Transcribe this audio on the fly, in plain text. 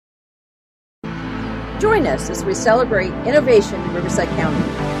Join us as we celebrate innovation in Riverside County.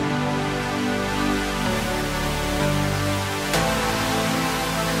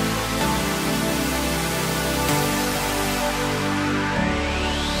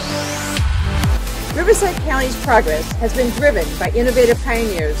 Riverside County's progress has been driven by innovative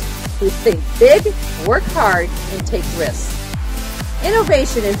pioneers who think big, work hard, and take risks.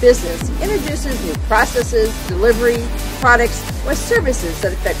 Innovation in business introduces new processes, delivery, products, or services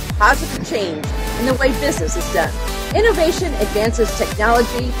that affect positive change in the way business is done. Innovation advances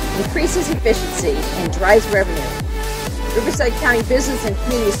technology, increases efficiency, and drives revenue. Riverside County Business and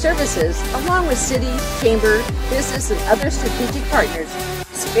Community Services, along with city, chamber, business, and other strategic partners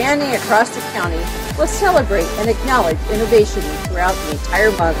spanning across the county, will celebrate and acknowledge innovation throughout the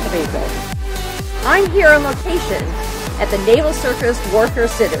entire month of April. I'm here on location at the Naval Circus Warfare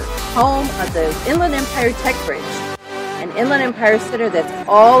Center, home of the Inland Empire Tech Bridge, an Inland Empire Center that's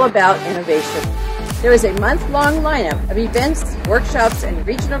all about innovation. There is a month-long lineup of events, workshops, and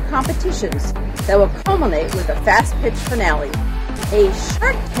regional competitions that will culminate with a fast-pitch finale, a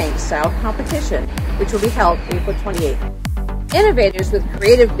Shark Tank-style competition, which will be held April 28th. Innovators with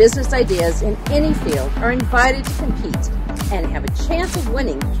creative business ideas in any field are invited to compete and have a chance of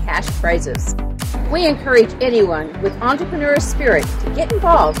winning cash prizes. We encourage anyone with entrepreneurial spirit to get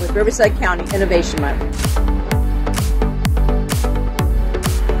involved with Riverside County Innovation Month.